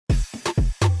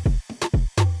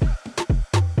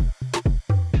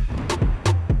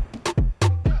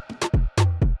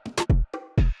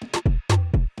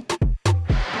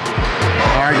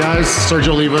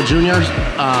Sergio Oliva Jr.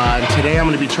 And today I'm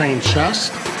going to be training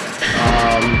chest.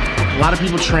 A lot of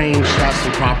people train chest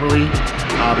improperly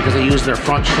because they use their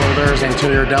front shoulders,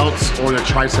 anterior delts, or their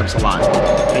triceps a lot.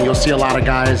 And you'll see a lot of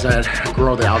guys that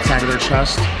grow the outside of their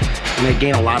chest, and they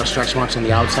gain a lot of stretch marks on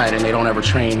the outside, and they don't ever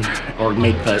train or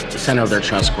make the center of their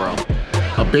chest grow.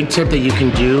 A big tip that you can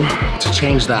do to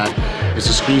change that is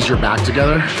to squeeze your back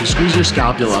together. You squeeze your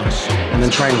scapula and then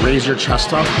try and raise your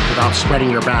chest up without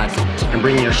spreading your back and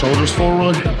bringing your shoulders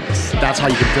forward. That's how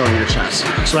you can feel in your chest.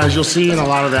 So as you'll see in a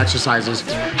lot of the exercises,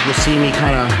 you'll see me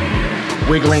kind of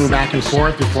wiggling back and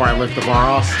forth before I lift the bar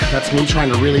off. That's me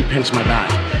trying to really pinch my back.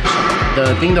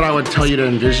 The thing that I would tell you to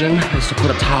envision is to put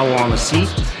a towel on the seat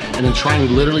and then try and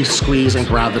literally squeeze and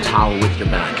grab the towel with your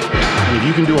back. And if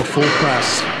you can do a full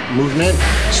press movement,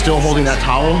 still holding that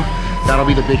towel, that'll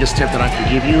be the biggest tip that I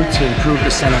can give you to improve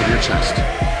the center of your chest.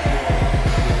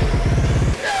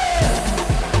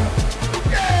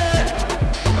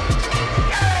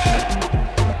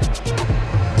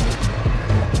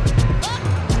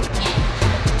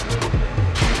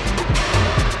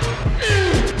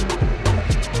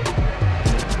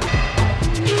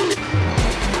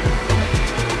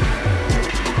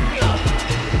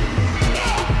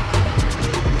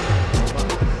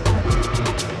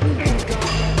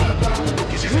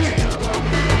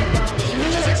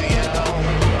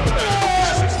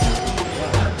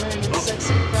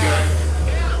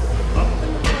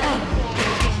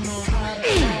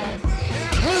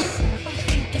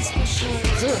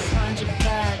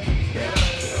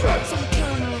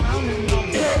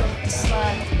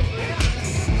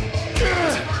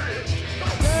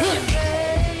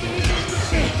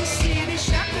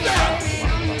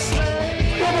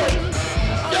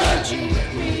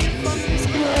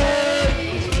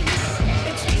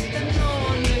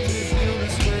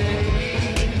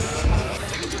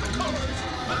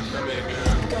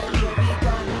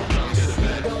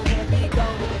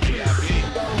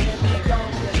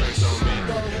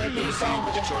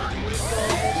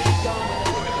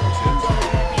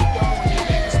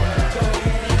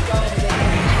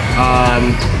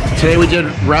 Today we did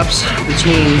reps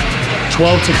between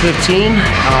 12 to 15,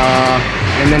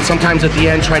 and then sometimes at the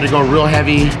end try to go real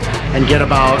heavy and get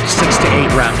about 6 to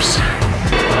 8 reps.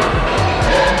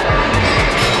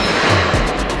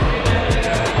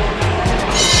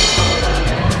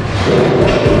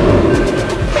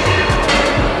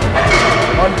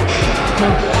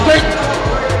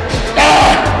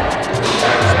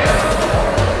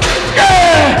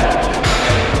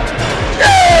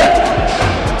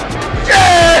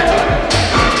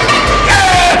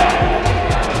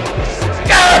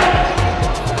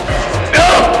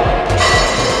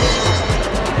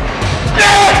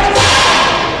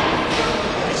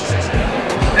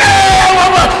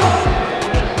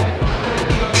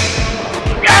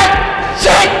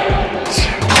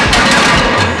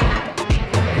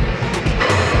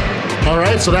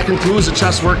 So that concludes the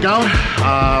chest workout.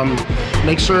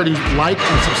 Make sure to like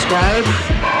and subscribe.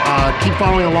 Keep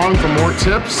following along for more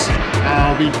tips.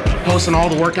 I'll be posting all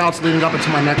the workouts leading up into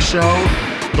my next show.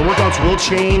 The workouts will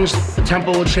change, the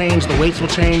tempo will change, the weights will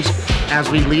change as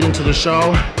we lead into the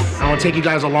show. I want to take you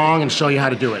guys along and show you how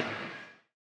to do it.